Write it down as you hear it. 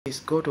is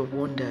God of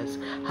wonders.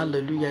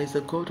 Hallelujah. Is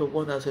the God of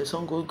wonders. A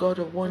song goes, God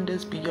of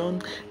wonders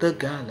beyond the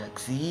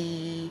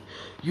galaxy.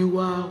 You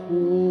are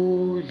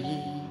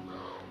holy,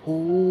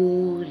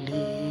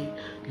 holy.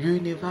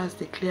 Universe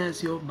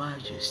declares your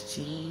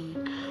majesty.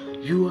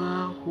 You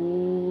are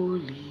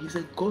holy. He's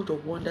a God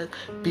of wonders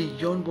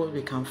beyond what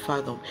we can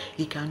fathom.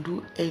 He can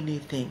do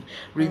anything.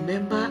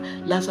 Remember,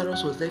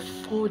 Lazarus was there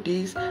 4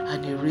 days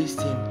and he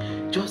raised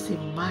him. Just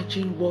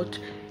imagine what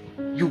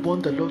you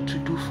want the Lord to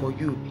do for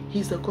you.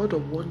 He's the God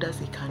of wonders.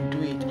 He can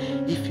do it.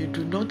 If you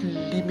do not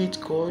limit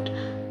God,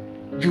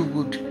 you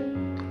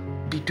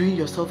would be doing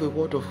yourself a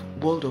world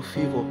of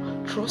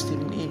favor. Trust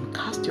in Him.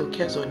 Cast your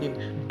cares on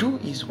Him. Do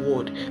His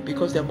word,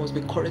 because there must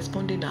be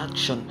corresponding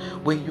action.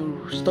 When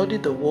you study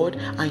the word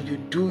and you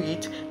do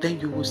it, then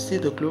you will see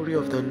the glory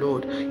of the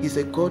Lord. He's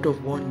a God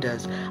of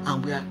wonders,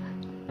 and we are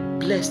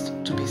blessed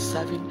to be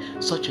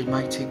serving such a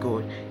mighty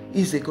God.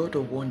 He's a God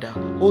of wonder.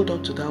 Hold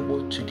on to that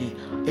word today.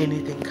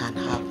 Anything can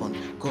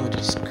happen. God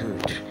is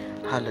good.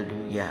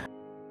 Hallelujah.